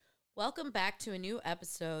Welcome back to a new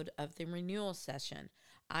episode of the Renewal Session.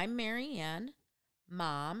 I'm Mary Ann,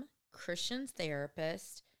 mom, Christian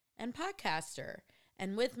therapist, and podcaster.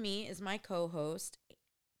 And with me is my co-host,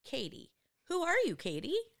 Katie. Who are you,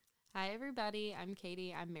 Katie? Hi, everybody. I'm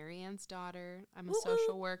Katie. I'm Mary Ann's daughter. I'm a Woo-hoo.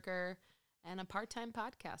 social worker and a part-time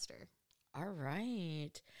podcaster. All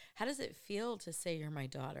right. How does it feel to say you're my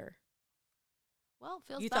daughter? Well, it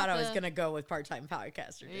feels You about thought I was going to go with part-time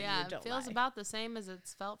podcaster, didn't Yeah, you? Don't it feels lie. about the same as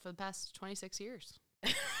it's felt for the past 26 years.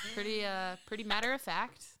 Pretty matter of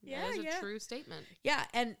fact. Yeah, That is yeah. a true statement. Yeah,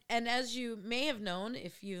 and as you may have known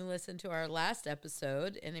if you listened to our last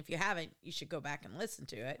episode, and if you haven't, you should go back and listen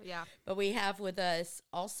to it. Yeah. But we have with us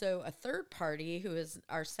also a third party who is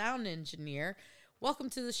our sound engineer.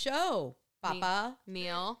 Welcome to the show, Papa.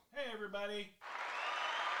 Neil. Hey, everybody.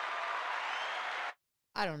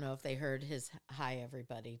 I don't know if they heard his hi,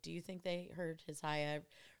 everybody. Do you think they heard his hi,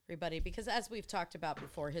 everybody? Because as we've talked about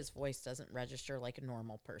before, his voice doesn't register like a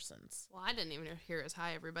normal person's. Well, I didn't even hear his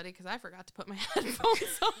hi, everybody, because I forgot to put my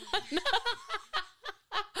headphones on.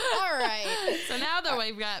 All right. So now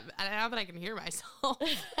that I can hear myself.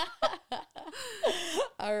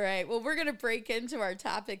 All right. Well, we're going to break into our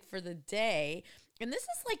topic for the day. And this is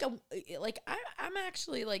I'm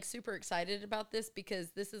actually like super excited about this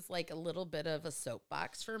because this is like a little bit of a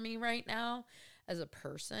soapbox for me right now as a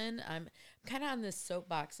person. I'm kind of on this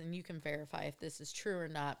soapbox, and you can verify if this is true or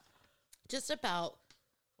not. Just about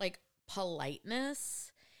like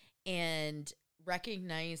politeness and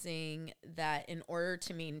recognizing that in order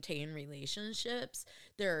to maintain relationships,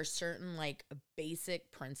 there are certain like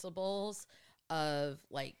basic principles of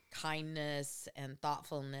like kindness and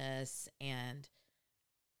thoughtfulness, and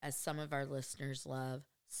as some of our listeners love,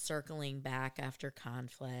 circling back after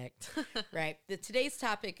conflict, right? Today's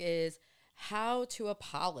topic is how to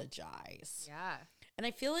apologize. Yeah. And I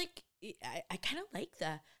feel like I kind of like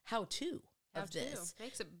the how-to of this.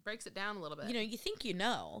 Breaks it down a little bit. You know, you think you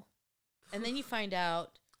know, and then you find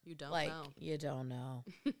out You don't like know. you don't know.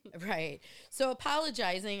 Right. So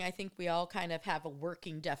apologizing, I think we all kind of have a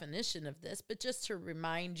working definition of this, but just to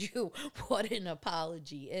remind you what an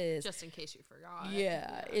apology is. Just in case you forgot.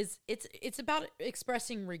 Yeah, it's about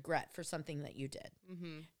expressing regret for something that you did.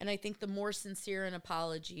 Mm-hmm. And I think the more sincere an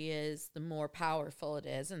apology is, the more powerful it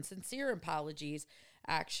is. And sincere apologies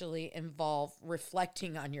actually involve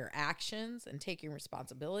reflecting on your actions and taking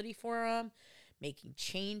responsibility for them, making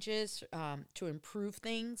changes to improve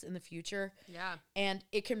things in the future. Yeah. And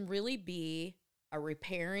it can really be a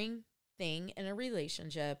repairing thing in a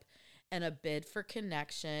relationship and a bid for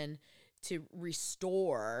connection to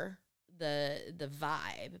restore the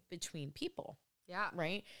vibe between people, Yeah.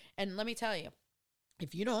 right? And let me tell you,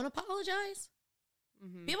 if you don't apologize,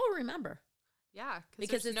 Mm-hmm. people remember. Yeah, Because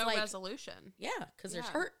because it's there's no like- resolution. Yeah, because there's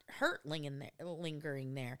Yeah. hurt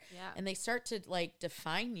lingering there. Yeah. And they start to like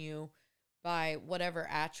define you by whatever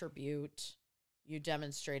attribute you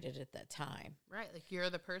demonstrated at that time. Right. Like you're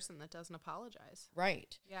the person that doesn't apologize.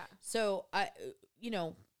 Right. Yeah. So I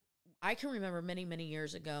can remember many, many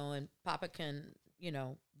years ago, and Papa can,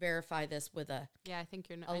 verify this with a Yeah, I think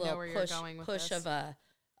a I know little where push, you're going with push this. of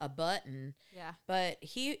a button. Yeah. But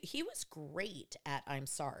he was great at I'm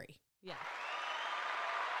sorry. Yeah.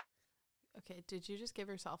 Okay, did you just give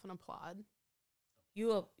yourself an applaud?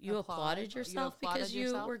 You Applaud. applauded You yourself applauded because you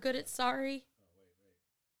yourself? were good at sorry?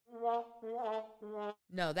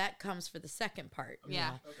 No, that comes for the second part.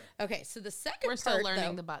 Yeah. No. Okay, so the second We're still part, learning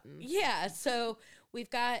though- the buttons. Yeah, so we've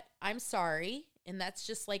got I'm sorry, and that's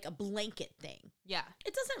just like a blanket thing. Yeah.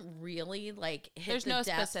 It doesn't really like hit There's the no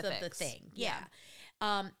depth of the specifics. thing. Yeah.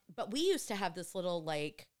 Yeah. But we used to have this little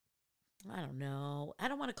like, I don't know, I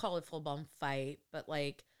don't want to call it full blown fight, but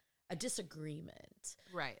like a disagreement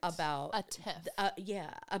Right. about a tiff.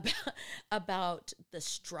 about the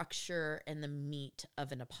structure and the meat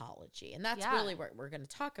of an apology. And that's Yeah. really what we're going to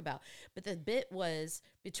talk about. But the bit was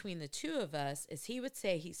between the two of us is he would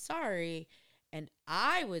say he's sorry, and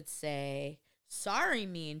I would say sorry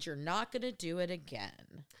means you're not going to do it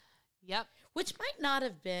again, Yep. which might not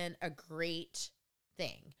have been a great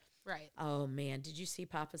thing. Right. Oh man, did you see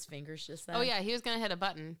Papa's fingers just then? Oh yeah, he was gonna hit a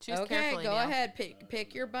button. Choose Okay, carefully. go Neil. ahead.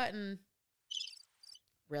 Pick your button.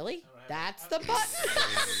 Really? I don't have That's it. the button.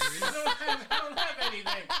 I don't have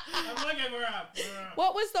anything. I'm looking. We're up.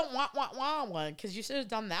 What was the wah wah wah one? Because you should have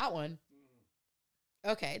done that one.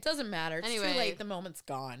 Okay, it doesn't matter. It's Anyway. too late. The moment's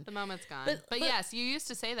gone. The moment's gone. But- But but- yes, you used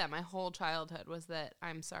to say that my whole childhood was that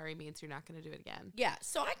I'm sorry means you're not going to do it again. Yeah.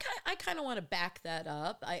 So I kind of want to back that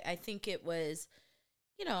up. I think it was,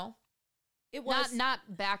 it was Not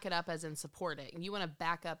back it up as in support it. You want to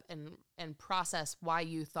back up and process why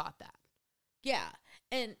you thought that. Yeah.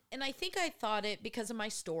 And I think I thought it because of my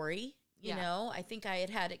story, you Yeah. know. I think I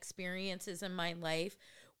had experiences in my life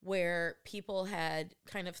where people had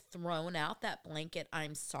kind of thrown out that blanket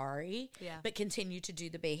I'm sorry, Yeah. but continued to do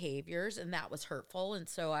the behaviors, and that was hurtful. And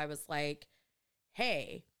so I was like,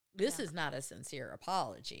 "Hey, this Yeah. is not a sincere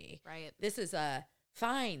apology. Right. This is a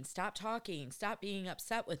fine, stop talking, stop being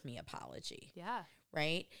upset with me apology." Yeah.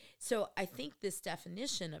 Right? So I think this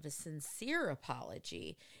definition of a sincere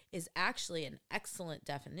apology is actually an excellent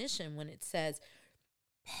definition when it says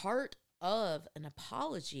part of an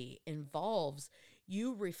apology involves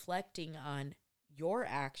you reflecting on your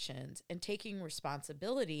actions and taking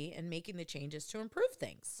responsibility and making the changes to improve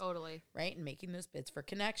things, Totally. right? And making those bids for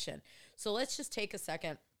connection. So let's just take a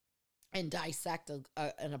second and dissect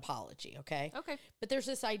an apology, okay? Okay. But there's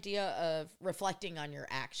this idea of reflecting on your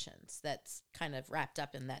actions that's kind of wrapped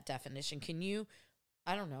up in that definition. Can you,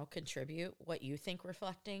 I don't know, contribute what you think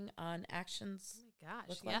reflecting on actions? Oh my gosh.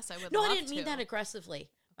 look like? Yes, I would No, love I didn't mean to. that aggressively.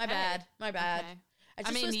 My Okay. bad. My bad. Okay. I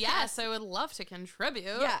just mean, was yes, I would love to contribute.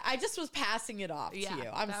 yeah, I just was passing it off Yeah. to you.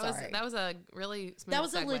 I'm that sorry. That was a really smooth That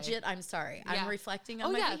was a segue. legit, I'm sorry. Yeah. I'm reflecting on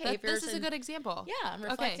Oh my yeah, behaviors. this is a and- good example. Yeah, I'm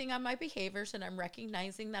Okay. reflecting on my behaviors and I'm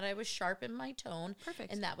recognizing that I was sharp in my tone.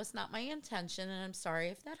 Perfect. And that was not my intention. And I'm sorry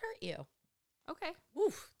if that hurt you. Okay.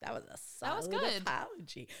 Oof, that was a That was solid good.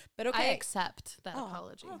 apology. But I okay. accept that Oh,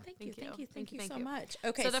 apology. Oh, thank you so you. much.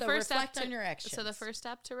 Okay, So so, the first step reflect to- on your actions. So the first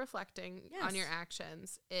step to reflecting on your Yes.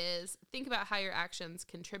 actions is think about how your actions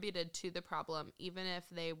contributed to the problem, even if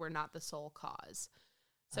they were not the sole cause.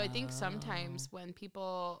 So I think sometimes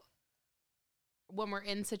when we're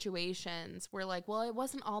in situations, we're like, well, it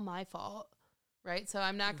wasn't all my fault. Right. So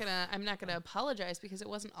I'm not gonna apologize because it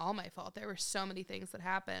wasn't all my fault. There were so many things that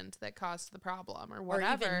happened that caused the problem or or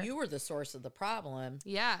whatever. even you were the source of the problem.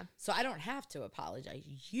 Yeah. So I don't have to apologize.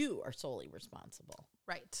 You are solely responsible.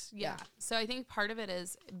 Right. Yeah. Yeah. So I think part of it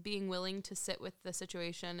is being willing to sit with the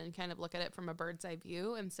situation and kind of look at it from a bird's eye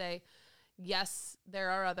view and say, yes, there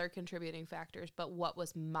are other contributing factors, but what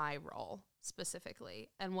was my role specifically?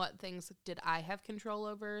 And what things did I have control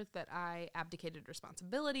over that I abdicated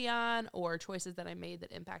responsibility on, or choices that I made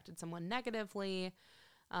that impacted someone negatively?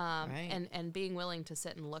 Right. And being willing to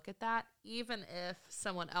sit and look at that, even if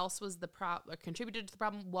someone else was the or contributed to the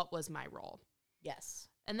problem, what was my role? Yes.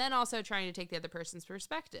 And then also trying to take the other person's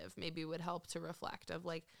perspective maybe would help to reflect of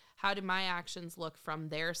like, how do my actions look from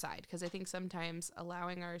their side? Because I think sometimes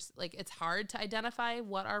allowing it's hard to identify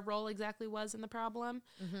what our role exactly was in the problem.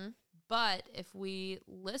 Mm-hmm. But if we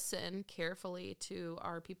listen carefully to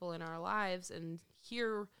our people in our lives and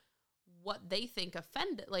hear what they think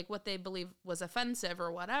offended, like what they believe was offensive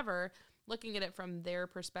or whatever, looking at it from their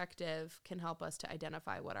perspective can help us to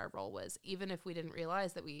identify what our role was, even if we didn't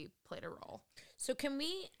realize that we played a role. So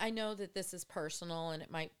I know that this is personal and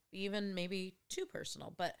it might be even maybe too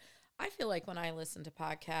personal, but I feel like when I listen to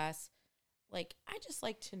podcasts, like I just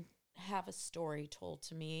like to have a story told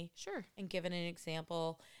to me Sure. and given an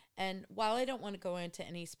example. And while I don't want to go into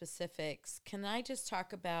any specifics, can I just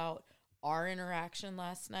talk about our interaction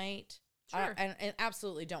last night? Sure. And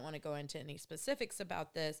absolutely don't want to go into any specifics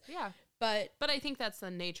about this, Yeah. but But I think that's the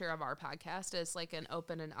nature of our podcast is like an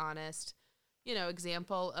open and honest,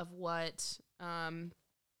 example of what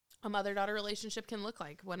a mother-daughter relationship can look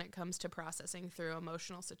like when it comes to processing through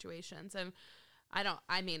emotional situations. And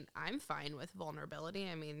I'm fine with vulnerability.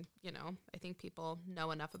 I think people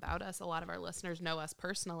know enough about us. A lot of our listeners know us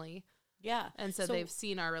personally. yeah. And so they've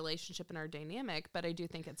seen our relationship and our dynamic, but I do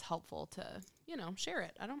think it's helpful to, share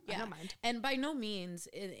it. I don't mind. And by no means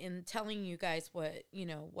in telling you guys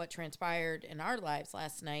what transpired in our lives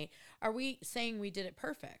last night, are we saying we did it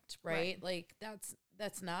perfect, right? Like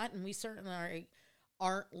that's not, and we certainly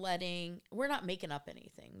we're not making up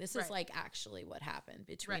anything. This is Right. like actually what happened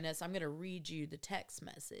between us. I'm going to read you the text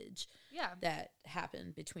message Yeah. that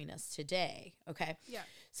happened between us today. Okay. Yeah.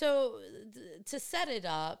 So to set it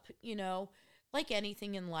up, like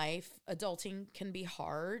anything in life, adulting can be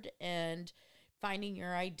hard, and finding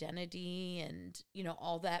your identity and,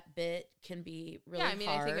 all that bit can be really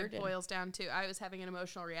hard. I think it and- boils down to I was having an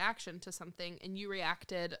emotional reaction to something and you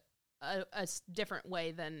reacted a different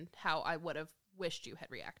way than how I would have wished you had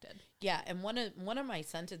reacted. Yeah, and one of my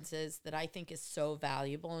sentences that I think is so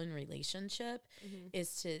valuable in relationship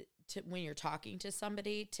is to when you're talking to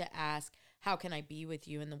somebody to ask, how can I be with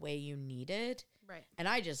you in the way you needed? Right. And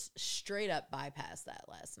I just straight up bypassed that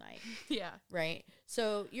last night. Yeah. Right.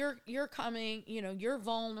 So you're coming, you're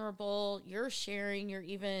vulnerable, you're sharing, you're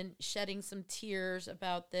even shedding some tears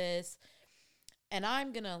about this. And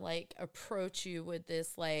I'm going to approach you with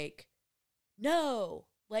this no,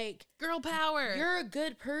 Like, Girl power. you're a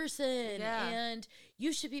good person Yeah. and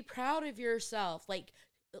you should be proud of yourself. Like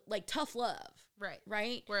tough love. Right.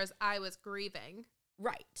 Right? Whereas I was grieving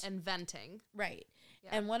Right. and venting. Right.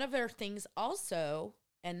 Yeah. And one of our things also,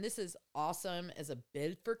 and this is awesome as a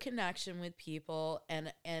bid for connection with people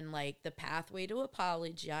and like the pathway to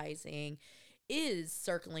apologizing is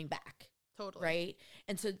circling back. Totally. Right.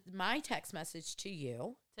 And so my text message to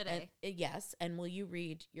you Today. yes. And will you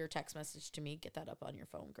read your text message to me? Get that up on your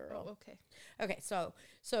phone, girl. Oh, okay. Okay. So,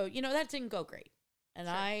 that didn't go great. And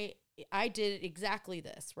Sure. I did exactly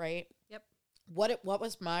this, right? Yep. What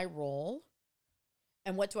was my role?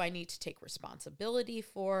 And what do I need to take responsibility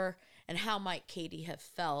for? And how might Katie have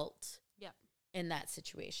felt Yep. in that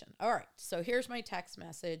situation? All right. So here's my text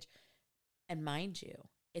message. And mind you,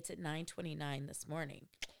 it's at 9:29 this morning.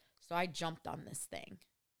 So I jumped on this thing.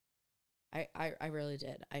 I really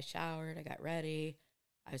did. I showered. I got ready.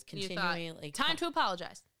 I was You thought, continuing like time to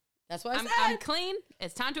apologize. That's what I I'm said. clean.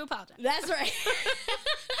 It's time to apologize. That's right.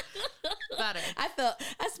 Better.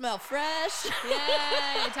 I smell fresh.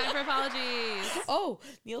 Yay! Time for apologies. Oh,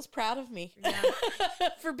 Neil's proud of me Yeah.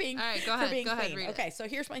 for being All right, go for ahead. being Go ahead, clean. read it. Okay, so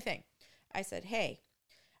here's my thing. I said, "Hey,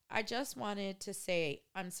 I just wanted to say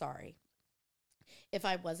I'm sorry if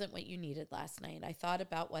I wasn't what you needed last night. I thought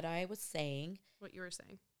about what I was saying. What you were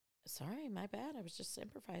saying. Sorry, my bad. I was just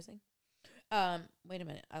improvising. Wait a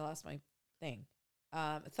minute. I lost my thing.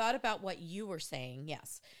 Thought about what you were saying,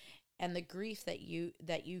 yes, and the grief that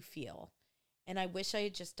you feel. And I wish I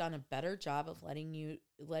had just done a better job of letting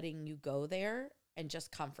you go there and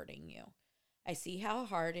just comforting you. I see how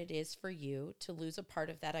hard it is for you to lose a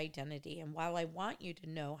part of that identity. And while I want you to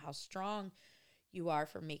know how strong you are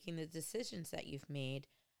for making the decisions that you've made,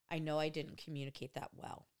 I know I didn't communicate that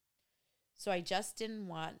well. So I just didn't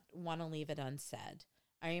want to leave it unsaid.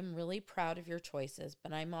 I am really proud of your choices,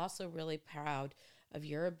 but I'm also really proud of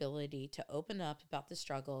your ability to open up about the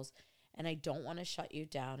struggles, and I don't want to shut you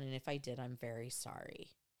down, and if I did, I'm very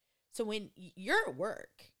sorry." So when you're at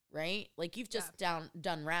work, right? Like you've just done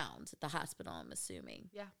rounds at the hospital, I'm assuming.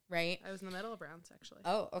 Yeah. Right? I was in the middle of rounds, actually.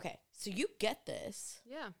 Oh, okay. So you get this.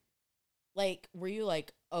 Yeah. Like, were you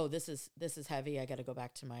like, "Oh, this is heavy. I got to go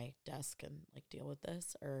back to my desk and like deal with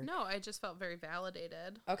this," or No, I just felt very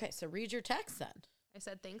validated. Okay, so read your text then. I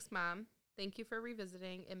said, "Thanks, Mom. Thank you for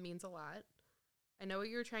revisiting. It means a lot. I know what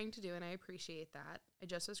you were trying to do, and I appreciate that. I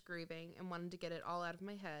just was grieving and wanted to get it all out of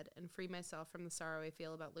my head and free myself from the sorrow I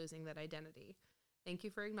feel about losing that identity. Thank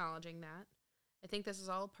you for acknowledging that. I think this is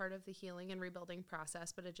all part of the healing and rebuilding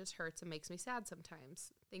process, but it just hurts and makes me sad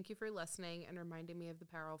sometimes. Thank you for listening and reminding me of the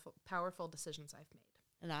powerful decisions I've made."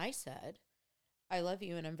 And I said, "I love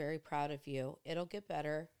you and I'm very proud of you. It'll get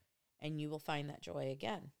better and you will find that joy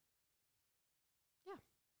again." Yeah.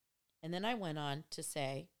 And then I went on to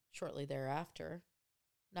say shortly thereafter,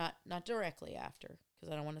 not directly after,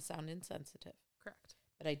 because I don't want to sound insensitive, Correct.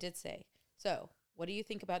 but I did say, "So, what do you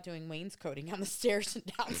think about doing wainscoting on the stairs and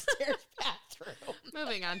downstairs bathroom?"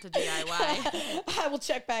 Moving on to DIY. I will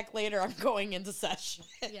check back later. I'm going into session.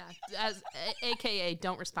 Yeah. AKA,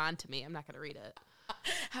 don't respond to me. I'm not going to read it.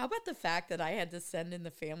 How about the fact that I had to send in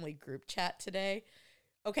the family group chat today?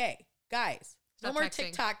 Okay, guys, Stop no more texting.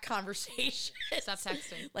 TikTok conversations. Stop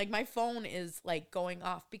texting. Like my phone is like going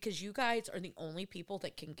off because you guys are the only people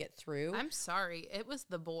that can get through. I'm sorry. It was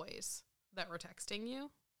the boys that were texting you.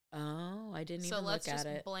 Oh, I didn't So even let's look just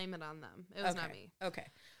at it. blame it on them. It was not me. Okay.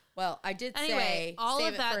 Well, I did Anyway, say all save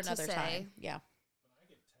of it that for to another say- time. Yeah. But I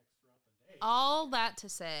get texts throughout the day. All that to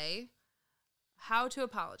say, how to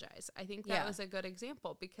apologize. I think that Yeah. was a good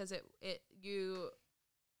example because you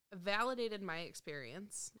validated my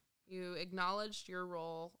experience. You acknowledged your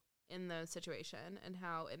role in the situation and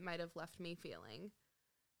how it might have left me feeling,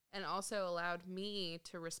 and also allowed me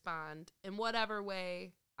to respond in whatever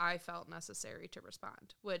way I felt necessary to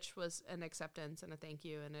respond, which was an acceptance and a thank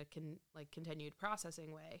you and a continued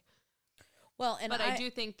processing way. Well, and But I do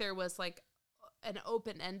think there was like an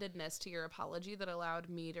open-endedness to your apology that allowed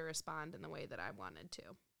me to respond in the way that I wanted to.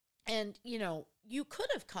 And, you could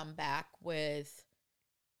have come back with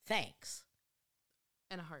thanks.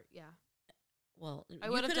 And a heart, yeah. Well, I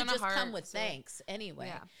you would have could have done a just come heart, with so- thanks anyway,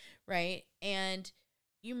 Yeah. right? And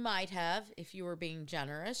you might have, if you were being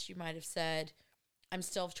generous, you might have said, "I'm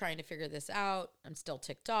still trying to figure this out. I'm still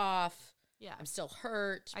ticked off. Yeah. I'm still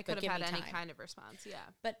hurt. I but could have give had me any time." kind of response, yeah.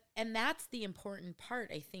 And that's the important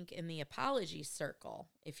part, I think, in the apology circle,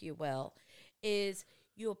 if you will, is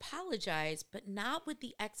you apologize, but not with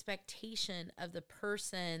the expectation of the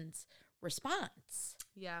person's response.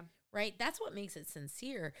 Yeah. Right? That's what makes it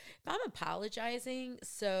sincere. If I'm apologizing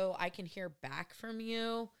so I can hear back from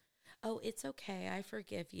you, "Oh, it's okay. I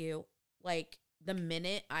forgive you." Like, the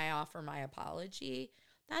minute I offer my apology,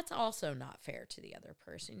 that's also not fair to the other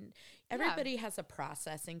person. Everybody has a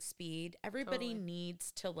processing speed. Everybody Totally.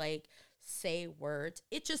 needs to like say words.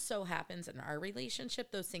 It just so happens in our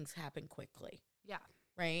relationship, those things happen quickly, Yeah.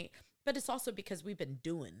 right? But it's also because we've been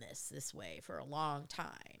doing this way for a long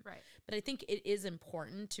time. Right. But I think it is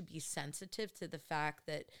important to be sensitive to the fact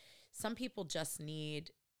that some people just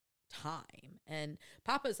need time. And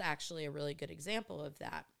Papa's actually a really good example of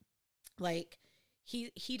that. Like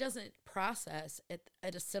he doesn't process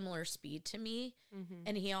at a similar speed to me. Mm-hmm.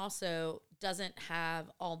 And he also doesn't have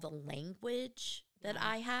all the language that Yeah.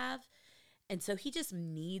 I have. And so he just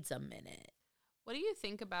needs a minute. What do you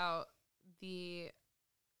think about the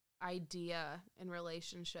idea in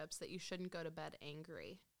relationships that you shouldn't go to bed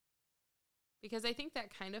angry? Because I think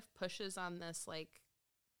that kind of pushes on this like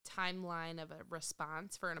timeline of a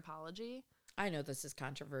response for an apology. I know this is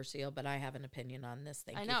controversial, but I have an opinion on this.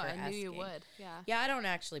 Thank I you know, for I knew you asking. would. Yeah. Yeah, I don't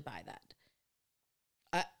actually buy that.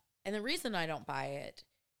 And the reason I don't buy it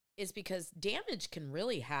is because damage can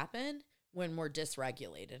really happen when we're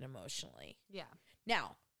dysregulated emotionally. Yeah.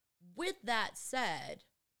 Now, with that said,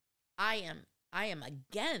 I am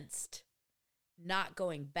against not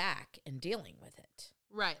going back and dealing with it.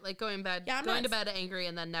 Right. Like going Yeah, I'm going not to bed angry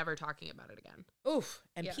and then never talking about it again. Oof.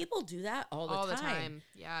 And Yeah. people do that all the time.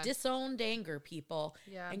 Yeah. Disowned anger, people.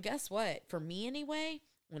 Yeah. And guess what? For me anyway,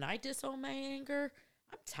 when I disown my anger,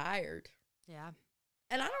 I'm tired. Yeah.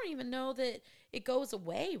 And I don't even know that it goes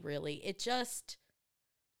away, really. It just,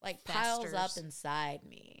 like, piles up Festers. inside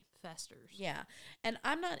me. Festers. Yeah. And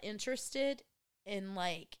I'm not interested in,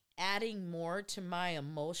 like, adding more to my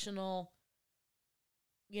emotional,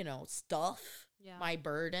 stuff. Yeah. My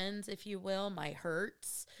burdens, if you will, my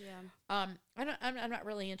hurts. Yeah. I'm not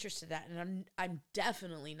really interested in that, and I'm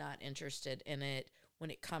definitely not interested in it when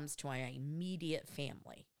it comes to my immediate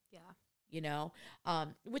family. Yeah.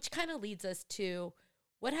 Which kind of leads us to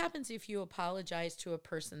what happens if you apologize to a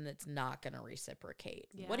person that's not going to reciprocate?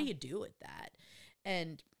 Yeah. What do you do with that?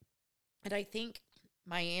 And I think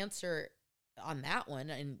my answer on that one,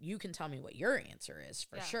 and you can tell me what your answer is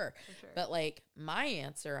for Yeah, sure. For sure. But like my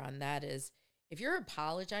answer on that is if you're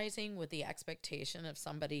apologizing with the expectation of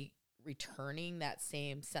somebody returning that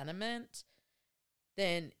same sentiment,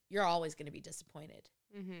 then you're always going to be disappointed.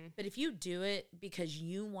 mm-hmm. But if you do it because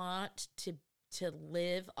you want to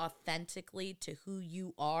live authentically to who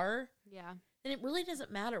you are, Yeah. then it really doesn't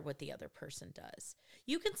matter what the other person does.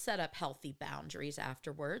 You can set up healthy boundaries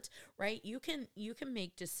afterwards, right? You can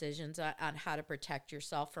make decisions on how to protect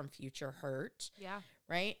yourself from future hurt, Yeah.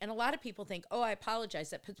 right? And a lot of people think, oh, I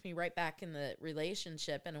apologize. That puts me right back in the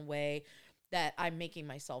relationship in a way that I'm making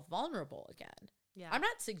myself vulnerable again. Yeah. I'm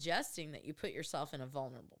not suggesting that you put yourself in a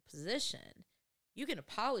vulnerable position. You can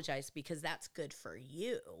apologize because that's good for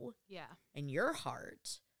you Yeah. and your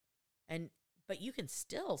heart. But you can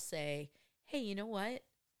still say, hey, you know what?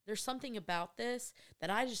 There's something about this that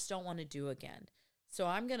I just don't want to do again. So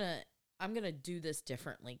I'm going to do this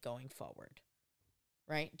differently going forward.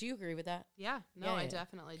 Right? Do you agree with that? Yeah. No, Yeah, I yeah.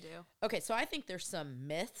 definitely do. Okay, so I think there's some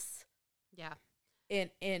myths Yeah.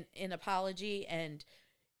 in apology, and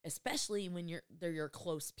especially when they're your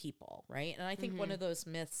close people, right? And I think one Mhm. of those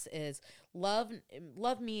myths is love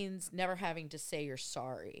means never having to say you're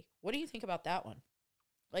sorry. What do you think about that one?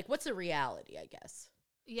 Like, what's the reality, I guess?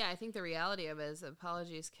 Yeah, I think the reality of it is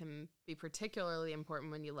apologies can be particularly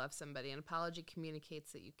important when you love somebody. An apology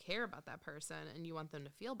communicates that you care about that person and you want them to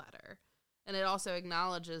feel better. And it also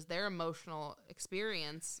acknowledges their emotional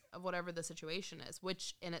experience of whatever the situation is,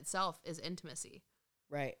 which in itself is intimacy.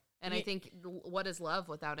 Right. And I think what is love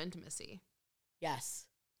without intimacy? Yes.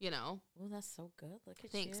 Oh, Oh, that's so good. Look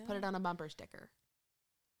at thanks. you. Put it on a bumper sticker.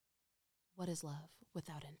 What is love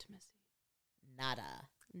without intimacy? Nada.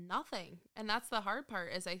 Nothing. And that's the hard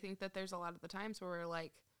part is I think that there's a lot of the times where we're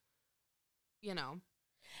like, And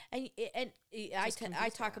I Just confused by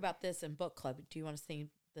talk that. about this in book club. Do you want to sing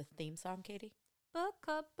the theme song, Katie? book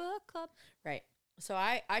club, book club. Right. So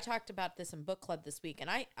I talked about this in book club this week, and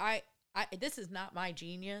I this is not my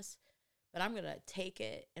genius, but I'm gonna take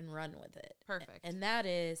it and run with it. Perfect. And that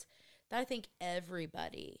is that I think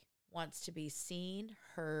everybody wants to be seen,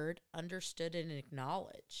 heard, understood, and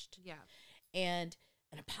acknowledged. Yeah. And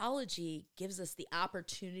an apology gives us the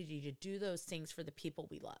opportunity to do those things for the people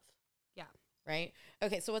we love. Yeah. Right?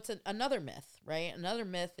 Okay, so what's another myth, right? Another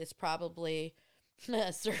myth is probably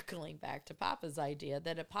circling back to Papa's idea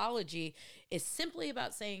that apology is simply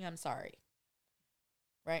about saying I'm sorry.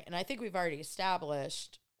 Right? And I think we've already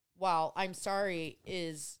established while I'm sorry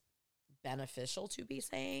is beneficial to be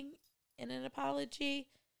saying in an apology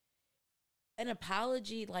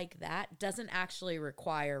like that doesn't actually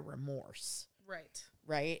require remorse. Right.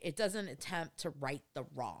 right? It doesn't attempt to right the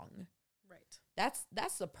wrong. Right.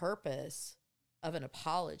 That's the purpose of an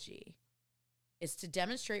apology, is to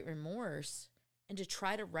demonstrate remorse and to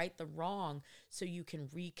try to right the wrong so you can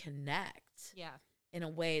reconnect Yeah. in a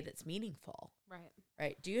way that's meaningful. Right.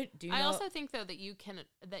 Right? Do you I know? also think though that you can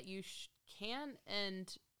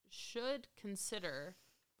and should consider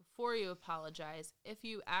before you apologize if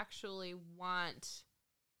you actually want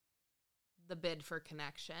the bid for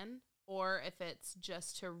connection, or if it's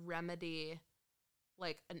just to remedy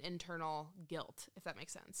like an internal guilt, if that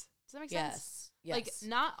makes sense. Does that make sense? Yes.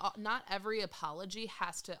 Like not every apology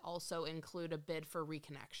has to also include a bid for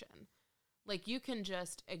reconnection. Like you can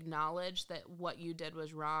just acknowledge that what you did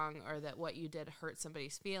was wrong or that what you did hurt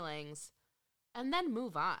somebody's feelings and then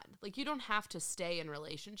move on. Like you don't have to stay in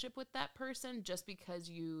relationship with that person just because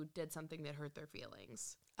you did something that hurt their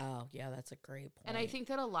feelings. Oh, yeah, that's a great point. And I think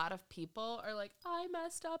that a lot of people are like, I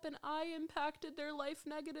messed up and I impacted their life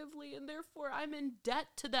negatively and therefore I'm in debt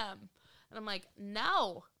to them. And I'm like,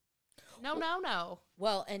 no.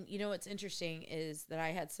 Well, and you know what's interesting is that I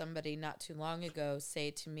had somebody not too long ago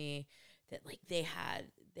say to me that like they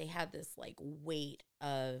had this like weight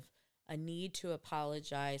of a need to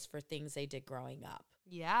apologize for things they did growing up.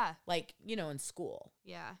 Yeah. Like, you know, in school.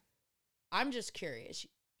 Yeah. I'm just curious.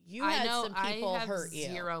 You had some people I have hurt you.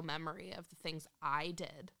 zero memory of the things I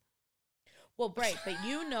did. Well, right, but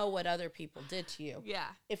you know what other people did to you. Yeah.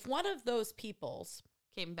 If one of those peoples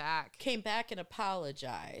Came back. came back and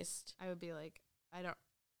apologized, I would be like, I don't,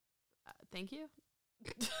 thank you.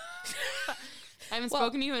 I haven't Well-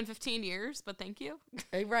 spoken to you in 15 years, but thank you.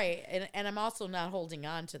 right, and I'm also not holding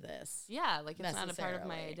on to this. Yeah, like it's not a part of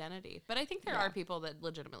my Necessarily. identity. But I think there Yeah. are people that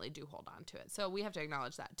legitimately do hold on to it. So we have to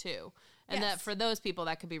acknowledge that too. And Yes. that for those people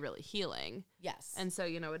that could be really healing. Yes. And so,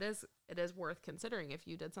 you know, it is worth considering if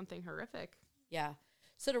you did something horrific. Yeah.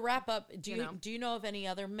 So to wrap up, do You you know. do you know of any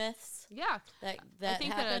other myths Yeah. that I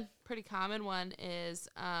think happen? that a pretty common one is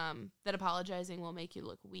that apologizing will make you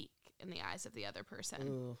look weak in the eyes of the other person.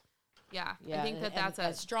 Ooh. Yeah. Yeah, I think that and that's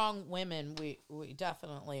as strong women, we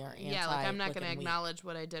definitely are anti. yeah, like I'm not going to looking weak. acknowledge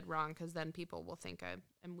what I did wrong because then people will think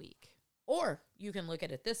I'm weak. Or you can look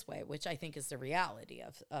at it this way, which I think is the reality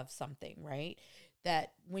of something, right?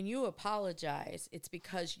 That when you apologize, it's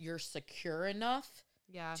because you're secure enough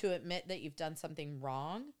Yeah. to admit that you've done something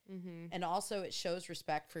wrong. Mm-hmm. And also it shows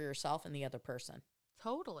respect for yourself and the other person,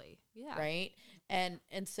 Totally. Yeah. right? And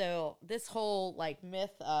so this whole like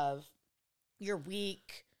myth of you're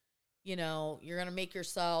weak, you know, you're going to make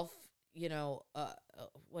yourself, you know,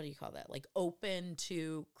 what do you call that? Like open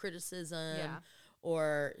to criticism Yeah.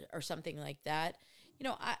 or something like that. You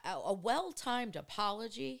know, a well-timed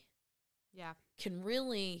apology Yeah. can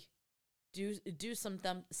really do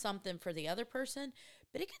something for the other person,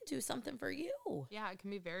 but it can do something for you. Yeah. It can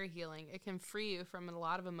be very healing. It can free you from a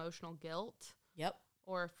lot of emotional guilt Yep.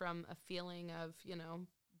 or from a feeling of, you know,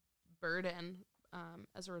 burden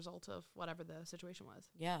as a result of whatever the situation was.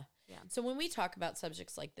 Yeah. Yeah. So when we talk about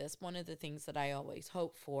subjects like this, one of the things that I always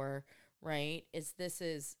hope for, right, is this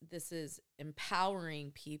is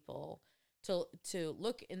empowering people to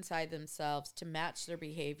look inside themselves, to match their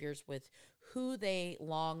behaviors with who they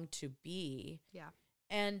long to be, Yeah.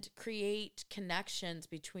 and create connections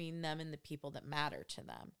between them and the people that matter to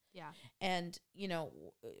them. Yeah. And, you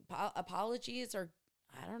know, apologies are,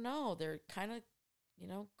 I don't know, they're kind of, you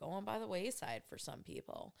know, going by the wayside for some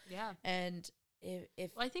people. Yeah. And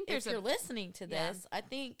if Well, I think if there's you're listening to yeah. this, I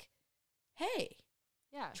think, hey,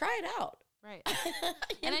 yeah. try it out. Right.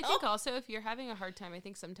 You And I know? think also if you're having a hard time, I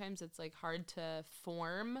think sometimes it's like hard to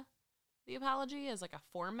form the apology as like a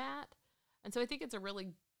format. And so I think it's a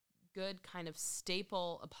really good kind of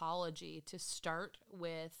staple apology to start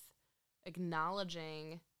with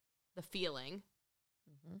acknowledging the feeling,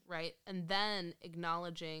 Mhm. right? And then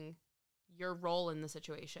acknowledging your role in the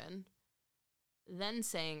situation, then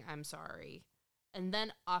saying, I'm sorry, and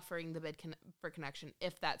then offering the bid for connection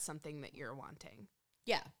if that's something that you're wanting.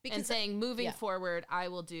 Yeah, And because saying, moving yeah. forward, I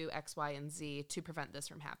will do X, Y, and Z to prevent this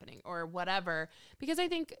from happening or whatever. Because I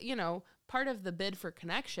think, you know, part of the bid for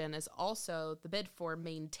connection is also the bid for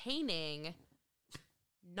maintaining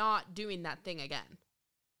not doing that thing again.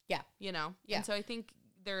 Yeah. You know? Yeah. And so I think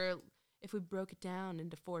if we broke it down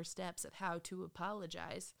into 4 steps of how to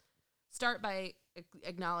apologize, start by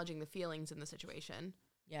acknowledging the feelings in the situation.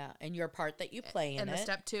 yeah, and your part that you play in And it. the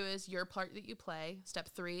step 2 is your part that you play. Step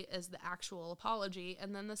 3 is the actual apology.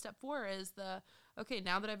 And then the step 4 is okay,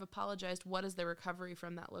 now that I've apologized, what does the recovery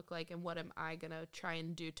from that look like? And what am I going to try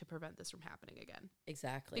and do to prevent this from happening again?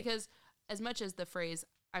 Exactly. Because as much as the phrase,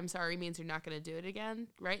 I'm sorry, means you're not going to do it again,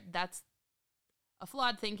 right? That's a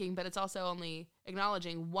flawed thinking, but it's also only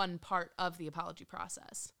acknowledging one part of the apology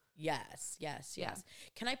process. Yes. Yeah.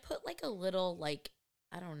 Can I put like a little, like,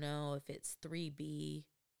 I don't know if it's 3B,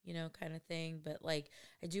 kind of thing, but like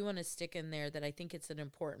I do want to stick in there that I think it's an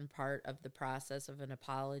important part of the process of an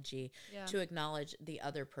apology Yeah. to acknowledge the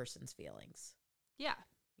other person's feelings. Yeah.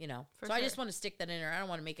 So For I just sure. want to stick that in there. I don't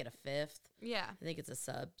want to make it a fifth. Yeah. I think it's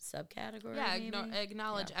a subcategory. Yeah. maybe?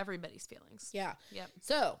 Acknowledge everybody's feelings. Yeah. Yep.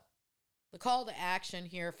 So the call to action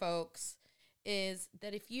here, folks, is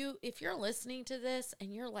that if you're listening to this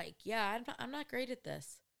and you're like, yeah, I'm not great at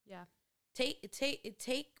this. Yeah. Take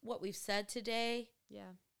what we've said today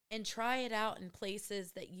Yeah. and try it out in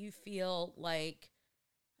places that you feel like,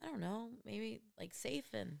 I don't know, maybe like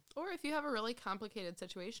safe in. Or if you have a really complicated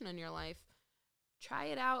situation in your life, try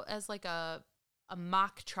it out as like a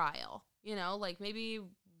mock trial, like maybe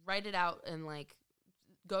write it out and like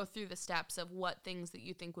go through the steps of what things that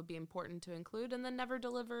you think would be important to include, and then never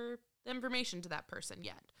deliver the information to that person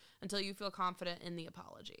yet until you feel confident in the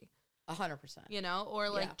apology. 100%. Or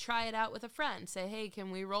like Yeah. try it out with a friend. Say, hey,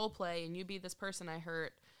 can we role play and you be this person I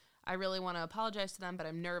hurt? I really want to apologize to them, but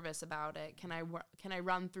I'm nervous about it. Can I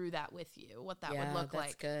run through that with you? What that would look that's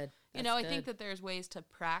like? good. I think that there's ways to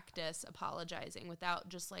practice apologizing without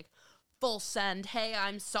just like full send, hey,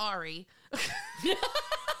 I'm sorry.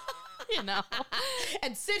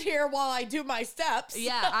 and sit here while I do my steps.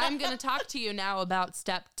 Yeah, I'm going to talk to you now about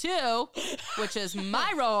step 2, which is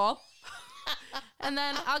my role. And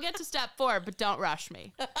then I'll get to step 4, but don't rush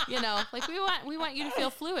me. Like we want you to feel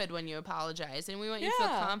fluid when you apologize, and we want you to feel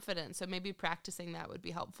Yeah. confident. So maybe practicing that would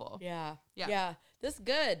be helpful. Yeah. Yeah. This is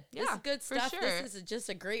good. This Yeah, is good for stuff. sure. This is just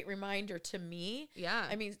a great reminder to me. Yeah.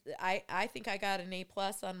 I mean, I think I got an A+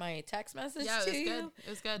 on my text message Yeah, it to was you. good. It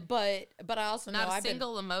was good. But I also know Not a I've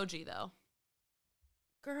single emoji though.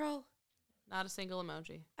 girl, Not a single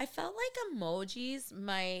emoji. I felt like emojis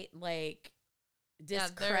might like Yeah,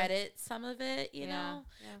 they're- discredit some of it, you know.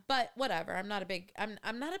 Yeah. But whatever. I'm not a big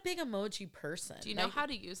emoji person. Do you know Like- how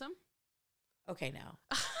to use them? Okay, now.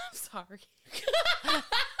 I'm sorry.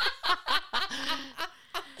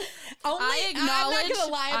 Only, I acknowledge. I'm not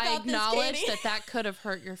gonna lie about I acknowledge this, Katie. that could have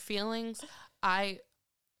hurt your feelings. I'm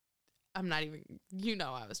not even.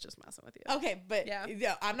 I was just messing with you. Okay, but Yeah.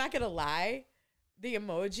 no, I'm not gonna lie. The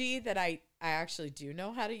emoji that I actually do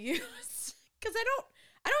know how to use, because I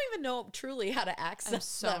don't even know truly how to access I'm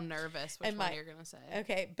so them. nervous which And one my- you're gonna say.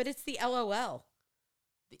 Okay, but it's the LOL.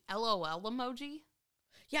 The LOL emoji.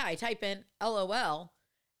 Yeah, I type in LOL,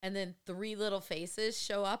 and then 3 little faces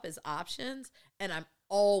show up as options, and I'm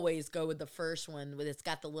always go with the first one with it's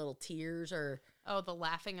got the little tears or Oh, the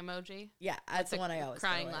laughing emoji. yeah, that's the one I always go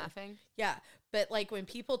crying, with. laughing. Yeah, but like when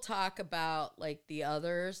people talk about like the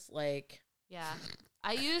others, like Yeah,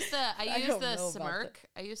 I use the don't know about smirk.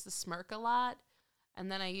 I use the smirk a lot,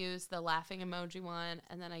 and then I use the laughing emoji one,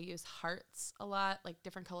 and then I use hearts a lot. Like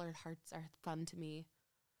different colored hearts are fun to me.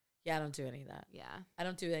 yeah, I don't do any of that. Yeah. I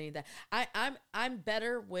don't do any of that. I'm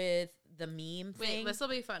better with the meme Wait, thing. this will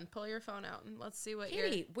be fun. Pull your phone out and let's see what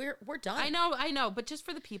Katie, we're done. I know, but just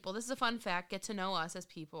for the people, this is a fun fact. Get to know us as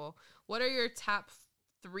people. What are your top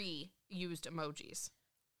 3 used emojis?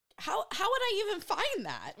 How would I even find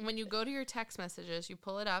that? When you go to your text messages, you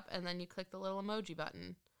pull it up and then you click the little emoji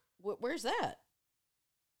button. Where's that?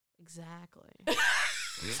 Exactly.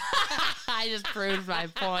 I just proved my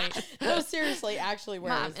point. No, seriously, actually,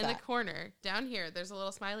 where Mom, is in that? the corner down here, there's a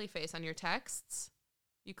little smiley face on your texts.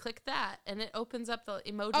 You click that, and it opens up the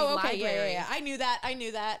emoji Oh, okay, library. yeah. I knew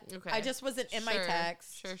that. Okay. I just wasn't in my Sure,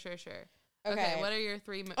 text. Sure. Okay. Okay, what are your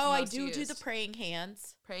 3 most Oh, I do used? the praying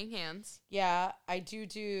hands. Praying hands. Yeah, I do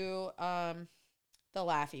the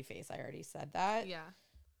laughy face. I already said that. Yeah.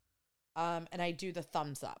 And I do the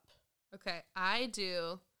thumbs up. Okay, I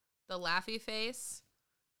do the laughy face,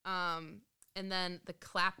 and then the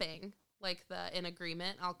clapping, like the in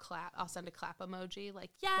agreement. I'll clap. I'll send a clap emoji, like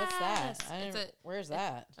yes. What's that? It's Where's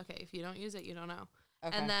that? okay. If you don't use it, you don't know.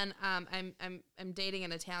 Okay. And then I'm dating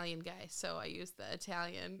an Italian guy, so I use the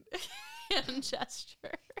Italian hand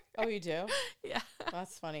gesture. Oh, you do? Yeah.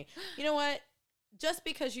 That's funny. You know what? Just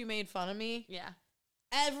because you made fun of me, Yeah.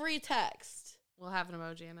 every text We'll have an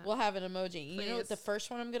emoji in it. will have an emoji. You know what the Please. first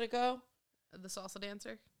one I'm gonna go? The salsa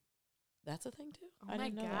dancer. That's a thing too. Oh my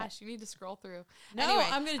gosh, you need to scroll through. No, anyway,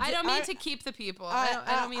 I'm gonna. I don't mean to keep the people. I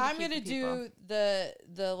don't mean to I'm keep gonna the people. do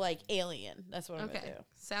the like alien. That's what I'm Okay. gonna do.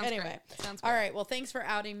 Sounds Anyway. great. Sounds great. All right. Well, thanks for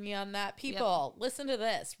outing me on that. People, listen to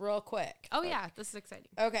this real quick. Oh yeah, this is exciting.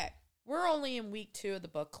 Okay. We're only in week 2 of the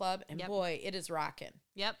book club, and Yep. boy, it is rocking.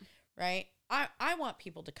 Yep. Right? I want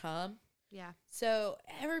people to come, Yeah. so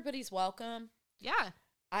everybody's welcome. Yeah.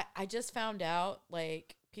 I just found out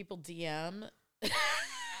like people DM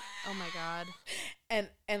Oh my God.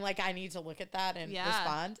 And like I need to look at that and Yeah,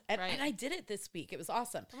 respond. And, right. and I did it this week. It was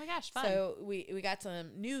awesome. Oh my gosh, fun. So we got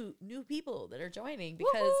some new people that are joining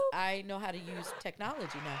because Woo-hoo. I know how to use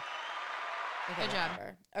technology now. Okay, Good job.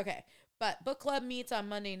 whatever. Okay. But book club meets on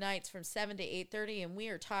Monday nights from 7 to 8:30, and we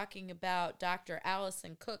are talking about Dr.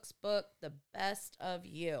 Allison Cook's book, The Best of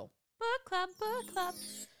You. Book club, book club.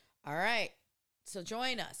 All right. So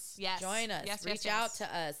join us. Yes. Join us. Yes, Reach yes, out yes.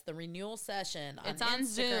 to us. The renewal session on It's on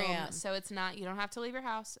Instagram. Zoom, so it's not, you don't have to leave your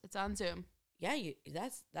house. It's on Zoom. Yeah,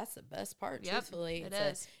 that's the best part. Yep, Truthfully, it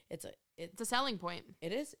is. It's a selling point.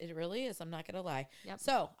 It is. It really is. I'm not gonna lie. Yep.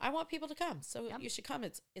 So I want people to come. So Yep. you should come.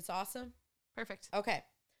 It's awesome. Perfect. Okay.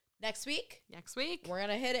 Next week Next week. we're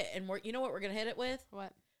gonna hit it, and you know what we're gonna hit it with?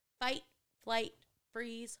 What? Fight, flight,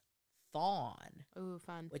 freeze, fawn. Ooh,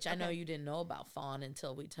 fun. Which I know you didn't know about fawn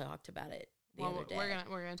until we talked about it the other day. We're gonna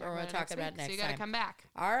talk Or we'll about it talk next about week, next so you gotta time. come back.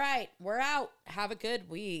 All right, we're out. Have a good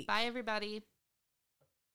week. Bye, everybody.